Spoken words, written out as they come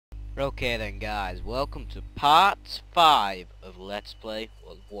Okay then guys, welcome to part 5 of Let's Play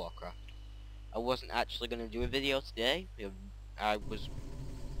World of Warcraft. I wasn't actually going to do a video today. I was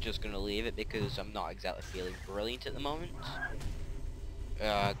just going to leave it because I'm not exactly feeling brilliant at the moment.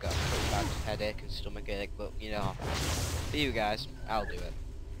 I got a pretty bad headache and stomach ache, but you know, for you guys, I'll do it.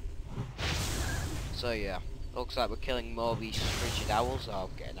 So yeah, looks like we're killing more of these Strigid Owls.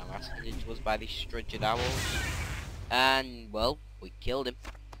 Oh, getting harassed into us by these Strigid Owls. And, well, we killed him.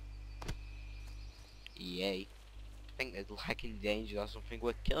 Yay. I think they're like endangered or something.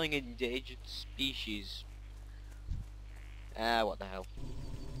 We're killing endangered species. What the hell.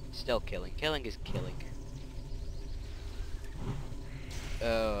 Still killing. Killing is killing.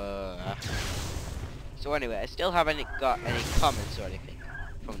 So anyway, I still haven't got any comments or anything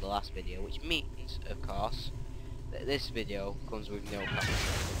from the last video, which means, of course, that this video comes with no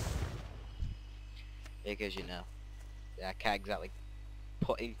comments. Because, you know, I can't exactly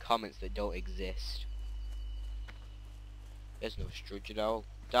put in comments that don't exist. There's no Strigid Owl.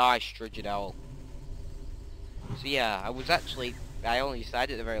 Die, Strigid Owl. So yeah, I only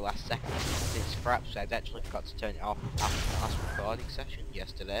decided at the very last second, since perhaps I'd actually forgot to turn it off after the last recording session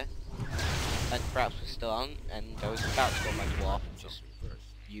yesterday. And perhaps was still on, and I was about to go my dwarf and just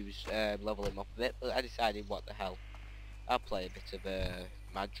level him up a bit, but I decided, what the hell, I'll play a bit of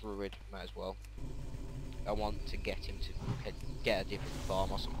my druid, might as well. I want to get him to get a different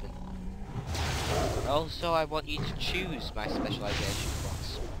form or something. Also, I want you to choose my specialization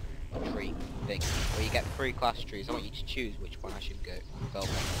class tree thing, where you get 3 class trees. I want you to choose which one I should go for.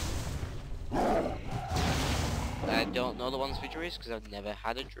 I don't know the ones for druids because I've never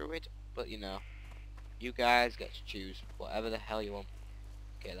had a druid, but you know, you guys get to choose whatever the hell you want.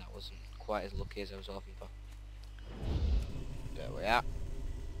 Okay, that wasn't quite as lucky as I was hoping for. There we are.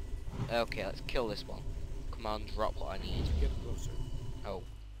 Okay, let's kill this one. Come on, drop what I need. Get closer. Oh.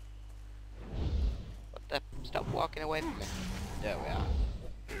 What the? Stop walking away from me. There we are.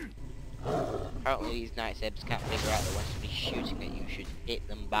 Apparently these night sabers can't figure out that when somebody's shooting at you, you should hit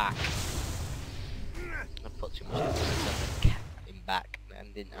them back. I put too much emphasis on the him back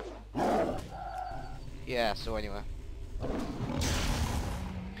then, didn't I? Yeah, so anyway.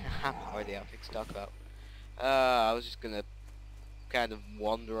 I'm already out of things to talk about. I was just gonna kind of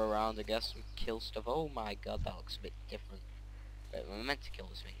wander around, I guess, and kill stuff. Oh my god, that looks a bit different. Wait, am I meant to kill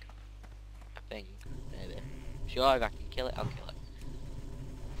this thing? I think, maybe. Sure, if I can kill it, I'll kill it.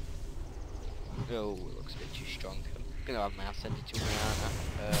 Oh, it looks a bit too strong. I'm gonna have my ass send it to me, aren't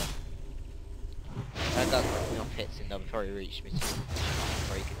I? I got enough hits in there before he reached me,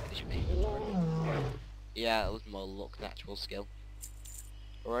 before he could finish me. Yeah, it was more luck, natural skill.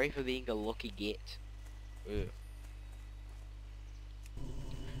 Hooray for being a lucky git. Ugh.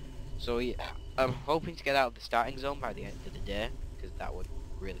 So yeah, I'm hoping to get out of the starting zone by the end of the day, because that would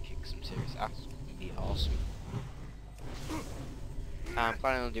really kick some serious ass and be awesome. I'm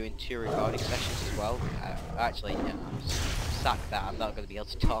planning on doing 2 recording sessions as well. Actually, no, sack that. I'm not going to be able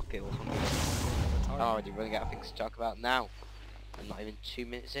to talk it. I'm already running out of things to talk about now. I'm not even 2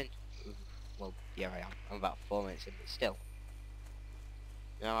 minutes in. Well, yeah, I am. I'm about 4 minutes in, but still.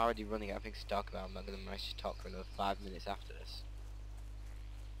 You know, I'm already running out of things to talk about. I'm not going to manage to talk for another 5 minutes after this.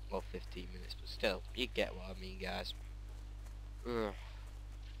 Well, 15 minutes, but still, you get what I mean, guys. Ugh.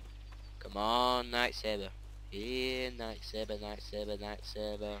 Come on, Night Saber. Here, Night Saber, Night Saber, Night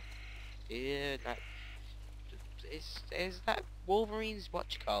Saber. Here, Night... Is that Wolverine's,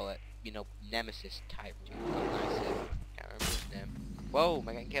 what you call it? You know, nemesis type dude. Night Saber. Can't remember his name. Whoa, am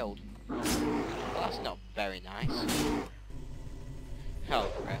I getting killed? Well, that's not very nice. Oh,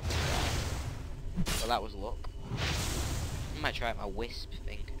 crap. Well, that was luck. I might try out my wisp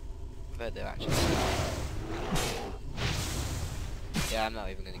thing. I've heard they're actually... Yeah, I'm not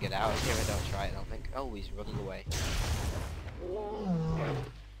even going to get out of here if I don't try it, I don't think. Oh, he's running away.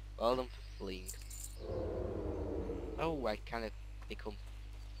 Well done for fleeing. Oh, I kind of become...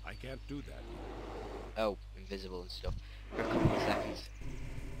 I can't do that. Oh, invisible and stuff. For a couple of seconds.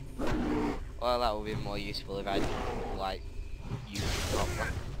 Well, that would be more useful if I'd, like, use it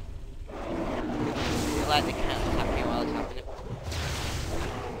properly. I feel like they can't attack me while it's happening.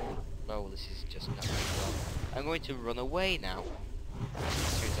 Oh, this is just not going well. I'm going to run away now. As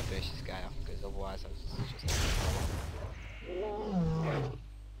soon as I finish this guy off, because otherwise I was just...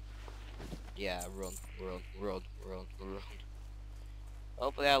 Yeah, run.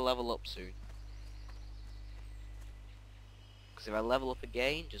 Hopefully I'll level up soon. Because if I level up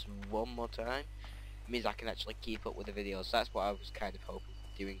again, just one more time, it means I can actually keep up with the videos. That's what I was kind of hoping,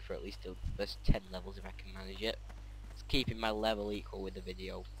 doing for at least the first 10 levels if I can manage it. It's keeping my level equal with the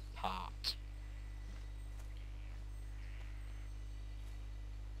video part.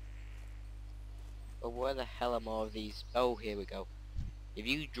 where the hell are more of these? Oh, here we go. If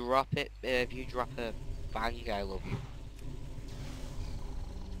you drop it, if you drop a bang, I love you.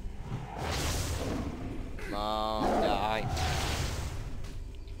 Come on, die.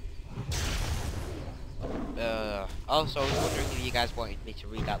 Also, I was wondering if you guys wanted me to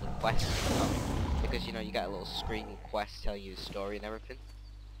read out the quest, because you know you get a little screen with quests telling you the story and everything.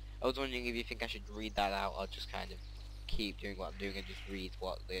 I was wondering if you think I should read that out or just kind of keep doing what I'm doing and just read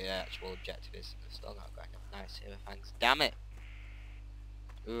what the actual objective is. I'm still not got enough nice here, thanks. Damn it!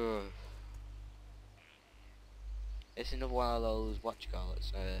 Ugh. It's another one of those, what you call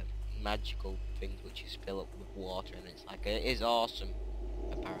it, magical things which you fill up with water and it's like, it is awesome,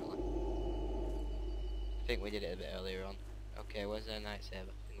 apparently. I think we did it a bit earlier on. Okay, where's the night saver?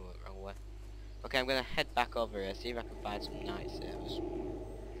 I think we went the wrong way. Okay, I'm gonna head back over here, see if I can find some night savers.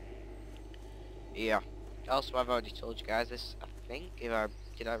 Yeah. Also, I've already told you guys this, I think, did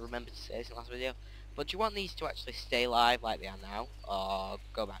I remember to say this in the last video. But do you want these to actually stay live like they are now, or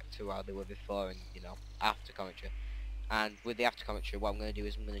go back to how they were before and, you know, after commentary? And with the after commentary, what I'm going to do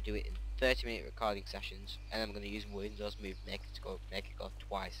is I'm going to do it in 30-minute recording sessions, and I'm going to use Windows Movie Maker to make it go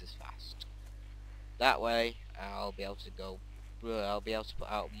twice as fast. That way, I'll be able to go. I'll be able to put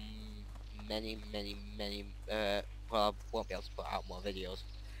out many. Well, I won't be able to put out more videos.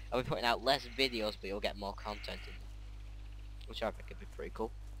 I'll be putting out less videos, but you'll get more content in them, which I think would be pretty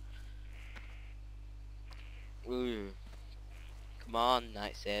cool. Ooh. Come on,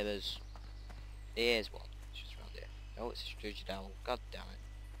 night savers. Here's one. It's just around here. No, it's a Strudge Owl. God damn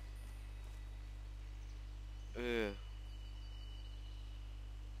it. Ugh.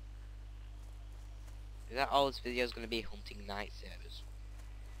 Is that all this video is going to be, hunting night savers?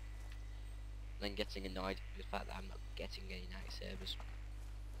 And then getting annoyed with the fact that I'm not getting any night savers.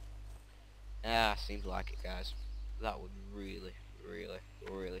 Ah, seems like it, guys. That would really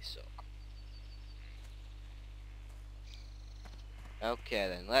suck. Okay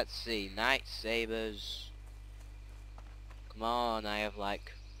then, let's see. Night sabers. Come on, I have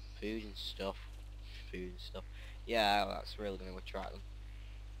like food and stuff. Yeah, that's really going to attract them.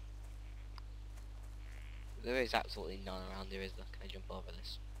 There is absolutely none around here, is there? Can I jump over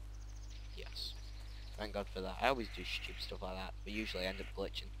this? Yes. Thank God for that. I always do stupid stuff like that, but usually I end up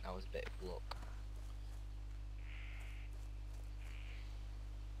glitching. That was a bit of luck.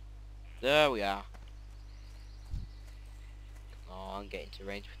 There we are. Come on, get into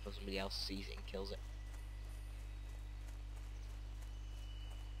range before somebody else sees it and kills it.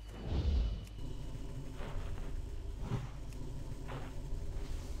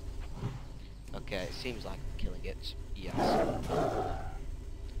 Okay, it seems like I'm killing it. Yes.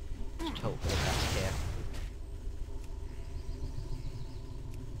 Just hopefully that's here.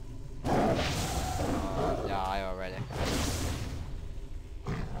 Oh, die already.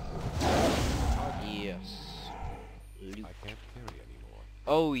 Yes. Loot. I can't carry anymore.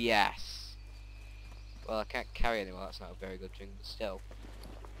 Oh yes. Well, I can't carry anymore. That's not a very good thing, but still.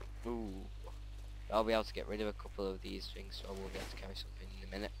 Ooh. I'll be able to get rid of a couple of these things, so I will be able to carry something in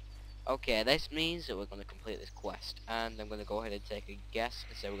a minute. Okay, this means that we're going to complete this quest, and I'm going to go ahead and take a guess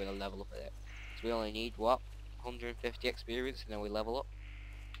and say we're going to level up at it. So we only need, what, 150 experience, and then we level up?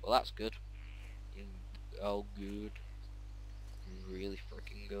 Well, that's good. Oh, good. Really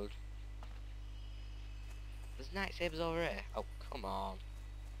freaking good. There's night sabers over here. Oh, come on.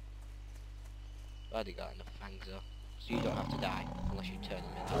 I've already got enough fangs though, so you don't have to die, unless you turn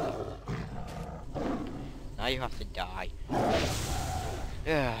them in. Now you have to die.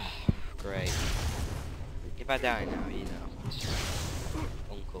 Yeah. Great. If I die now, you know, it's just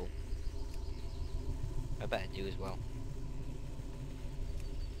uncool. I better do as well.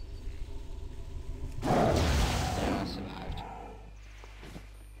 Yeah, I survived.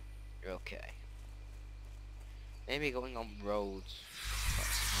 Okay. Maybe going on roads.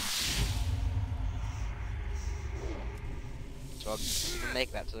 So I'll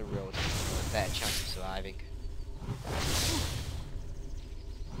make that to the road. A better chance of surviving.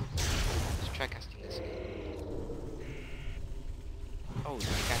 Try casting this again. Oh, you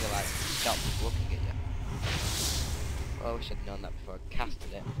kind of like stop looking at you. Well, I wish I'd known that before I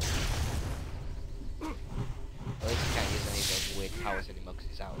casted it. Well, at least you can't use any of those weird powers anymore because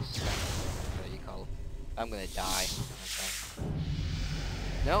it's out of step. What do you call them? I'm gonna die. Okay.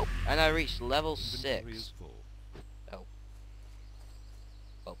 Nope, and I reached level 6. Oh.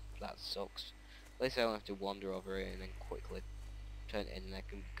 Well, that sucks. At least I don't have to wander over here and then quickly turn it in and I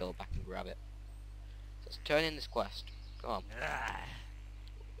can go back and grab it. So let's turn in this quest. Come on.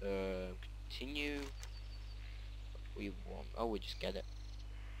 Continue. We want. Oh, we just get it.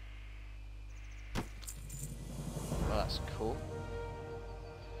 Well, that's cool.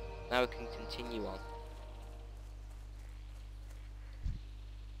 Now we can continue on.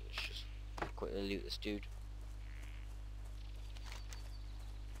 quickly loot this dude.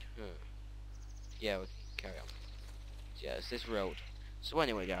 Yeah, we can carry on. So yeah, it's this road. So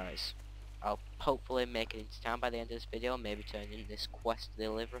anyway, guys, I'll hopefully make it into town by the end of this video. Maybe turn in this quest to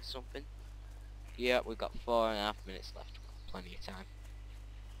deliver or something. Yeah, we've got 4.5 minutes left. Plenty of time.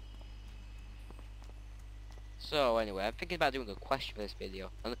 So anyway, I'm thinking about doing a question for this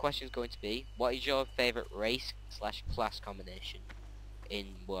video, and the question is going to be: what is your favourite race / class combination in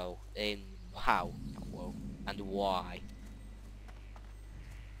WoW? Not WoW, and why?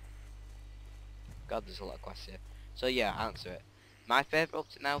 God, there's a lot of questions here. So yeah, answer it. My favourite up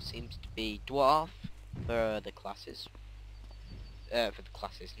to now seems to be Dwarf for the classes.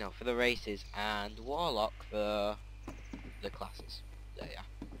 For the races, and Warlock for the classes. There,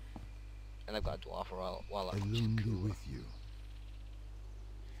 yeah. And I've got a Dwarf or Warlock, which is cool. With you.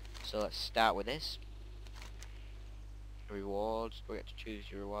 So let's start with this. Rewards. We get to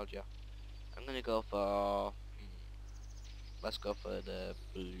choose your reward, yeah. I'm gonna go for. Let's go for the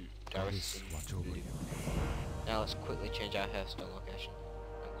blue. Watch over you. Now let's quickly change our hairstyle location.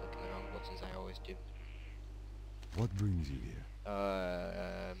 I'm clicking the wrong buttons, I always do. What brings you here?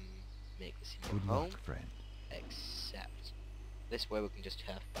 Make this Good your home. luck, friend. Except this way we can just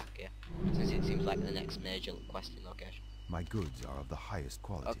turf back here, since it seems like the next major questing location. My goods are of the highest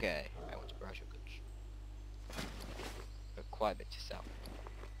quality. Okay, I want to browse your goods. Got quite a bit to sell.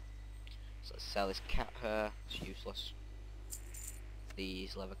 So let's sell this cat hair. It's useless.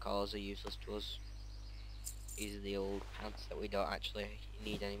 These leather collars are useless to us. These are the old pants that we don't actually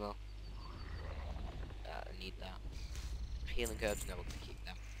need anymore. I need that. Healing herbs, no, we're gonna keep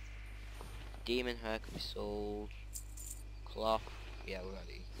them. Demon hair could be sold. Cloth, yeah, we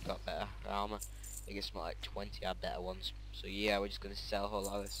already got better armor. I think it's more like 20 are better ones. So yeah, we're just gonna sell a whole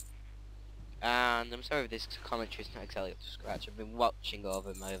lot of this. And I'm sorry if this commentary is not exactly up to scratch. I've been watching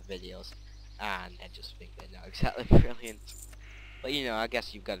over my other videos, and I just think they're not exactly brilliant. But you know, I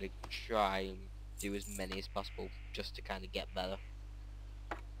guess you've got to try and do as many as possible just to kind of get better.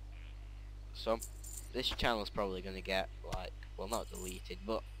 So this channel is probably going to get, like, well, not deleted,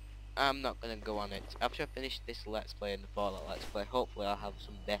 but I'm not going to go on it. After I finish this Let's Play and the Fallout Let's Play, hopefully I'll have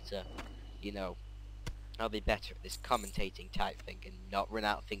some better, you know, I'll be better at this commentating type thing and not run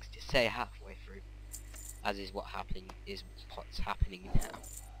out of things to say halfway through, as is what's happening now.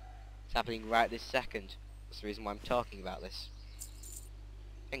 It's happening right this second. That's the reason why I'm talking about this.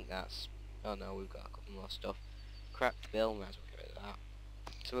 I think that's, oh no, we've got a couple more stuff. Cracked bill, might as well get rid of that.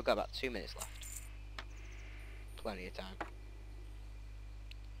 So we've got about 2 minutes left. Plenty of time.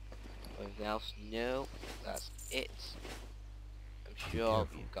 Anything else? No, that's it. I'm sure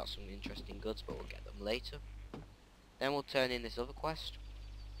we've got some interesting goods, but we'll get them later. Then we'll turn in this other quest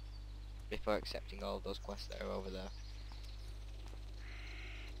before accepting all of those quests that are over there.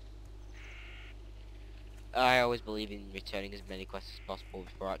 I always believe in returning as many quests as possible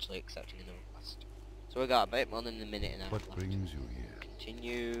before actually accepting another quest. So we got a bit more than a minute and a half left. What brings you here?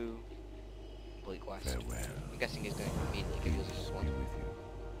 Continue. Complete quest. Farewell. I'm guessing he's going to immediately give us this one. With you.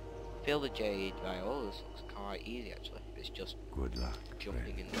 Fill the jade by all. This looks quite easy actually. It's just Good luck, jumping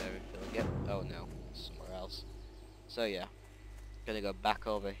friend. in there and filling it. Oh no, somewhere else. So yeah, gonna go back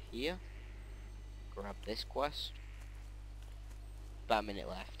over here. Grab this quest. About a minute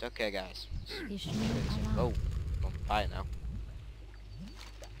left. Okay, guys. Oh, I'm on fire now.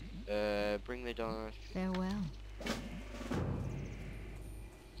 Bring the donor. Farewell.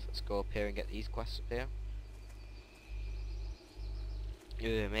 Let's go up here and get these quests up here.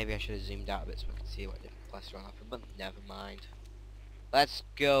 Maybe I should have zoomed out a bit so I could see what different quests are on offer, but never mind. Let's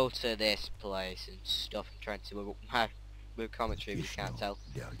go to this place and stuff. I'm trying to my commentary if you can't tell.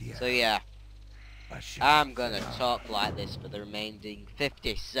 So yeah, I'm gonna talk like this for the remaining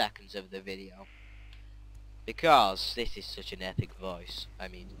 50 seconds of the video. Because this is such an epic voice. I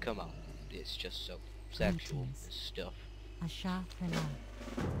mean, come on. It's just so sexual and stuff.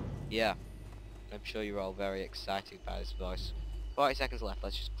 Yeah, I'm sure you're all very excited by this voice. 40 seconds left.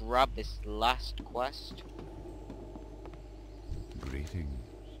 Let's just grab this last quest. Greetings.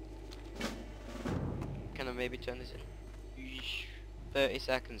 Can I maybe turn this in? 30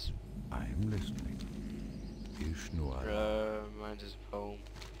 seconds. I'm listening. Ishnuara. Reminders of home.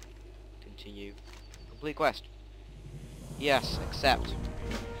 Continue. Complete quest. Yes, accept.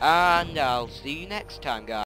 And I'll see you next time, guys.